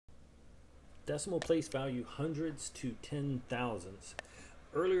decimal place value hundreds to 10,000ths.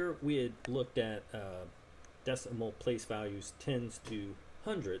 Earlier we had looked at decimal place values tens to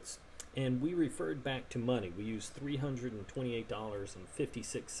hundreds, and we referred back to money. We used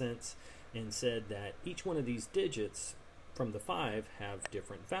 $328.56 and said that each one of these digits from the 5 have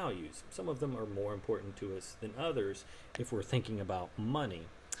different values. Some of them are more important to us than others if we're thinking about money.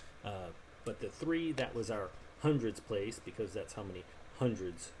 But the 3, that was our hundreds place because that's how many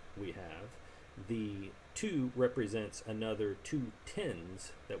hundreds we have. The 2 represents another 2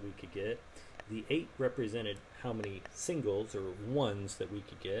 tens that we could get. The 8 represented how many singles or ones that we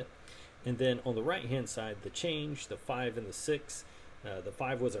could get. And then on the right hand side, the change, the 5 and the 6. The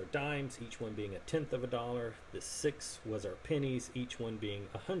 5 was our dimes, each one being a tenth of a dollar. The 6 was our pennies, each one being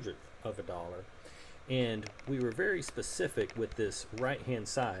a hundredth of a dollar. And we were very specific with this right hand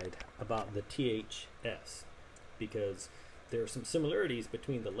side about the THS, because there are some similarities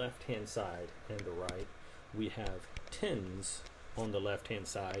between the left hand side and the right. We have tens on the left hand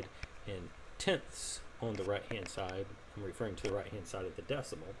side and tenths on the right hand side. I'm referring to the right hand side of the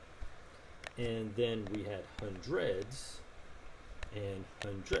decimal. And then we had hundreds and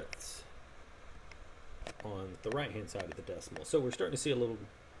hundredths on the right hand side of the decimal. So we're starting to see a little,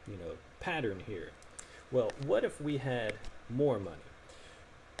 pattern here. Well, what if we had more money,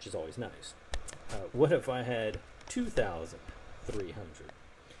 which is always nice? What if I had 2,300?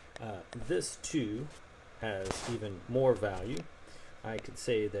 This 2 has even more value. I could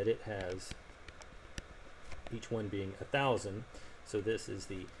say that it has each one being 1,000. So this is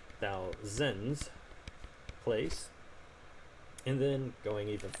the thousands place. And then going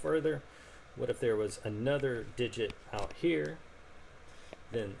even further, what if there was another digit out here?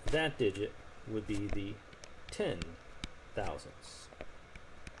 Then that digit would be the 10,000ths.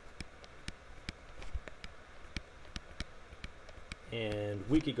 And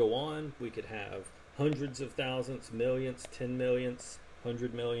we could go on. We could have hundreds of thousands, millions, 10 millions,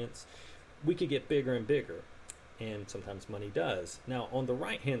 100 millions. We could get bigger and bigger, and sometimes money does. Now on the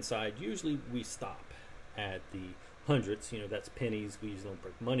right hand side, usually we stop at the hundreds. That's pennies. We usually don't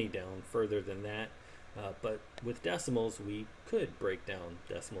break money down further than that. But with decimals, we could break down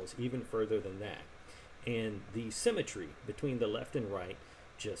decimals even further than that. And the symmetry between the left and right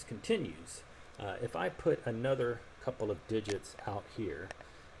just continues. If I put another couple of digits out here,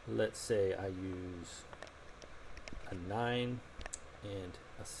 let's say I use a 9 and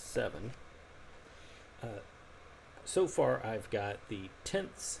a 7. So far I've got the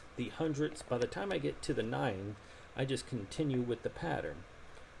tenths, the hundredths. By the time I get to the 9, I just continue with the pattern.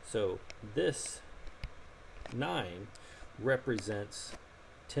 So this 9 represents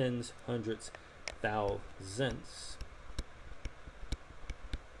tens, hundredths, thousandths.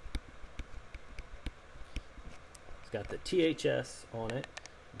 It's got the THS on it,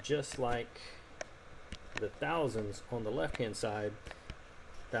 just like the thousands on the left hand side.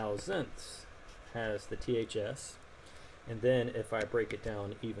 Thousandths has the THS. And then if I break it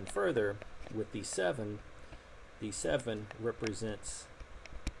down even further with the 7 represents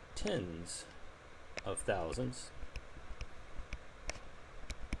tens of thousands.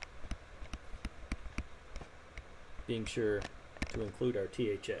 Being sure to include our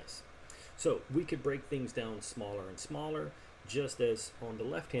THS. So we could break things down smaller and smaller, just as on the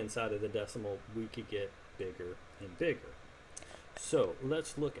left hand side of the decimal we could get bigger and bigger. So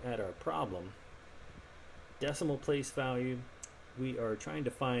let's look at our problem. Decimal place value, we are trying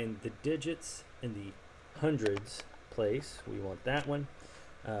to find the digits in the hundreds place. We want that one.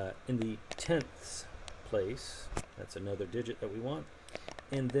 In the tenths place, that's another digit that we want.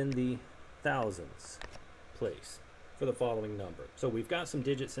 And then the thousands place for the following number. So we've got some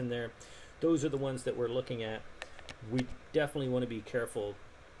digits in there. Those are the ones that we're looking at. We definitely want to be careful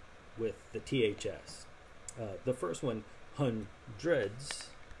with the THS. The first one,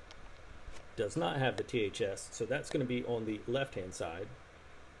 hundreds, does not have the THS, so that's going to be on the left hand side.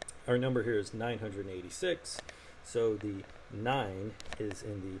 Our number here is 986, so the 9 is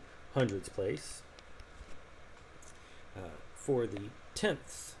in the hundreds place. For the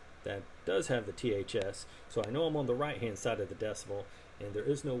tenths, that does have the THS, so I know I'm on the right hand side of the decimal, and there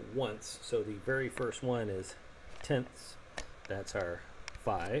is no once, so the very first one is tenths. That's our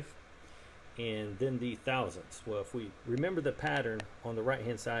 5. And then the thousandths. Well, if we remember the pattern, on the right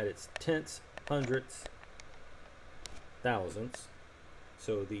hand side it's tenths, hundredths, thousandths.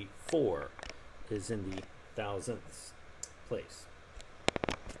 So the 4 is in the thousandths place.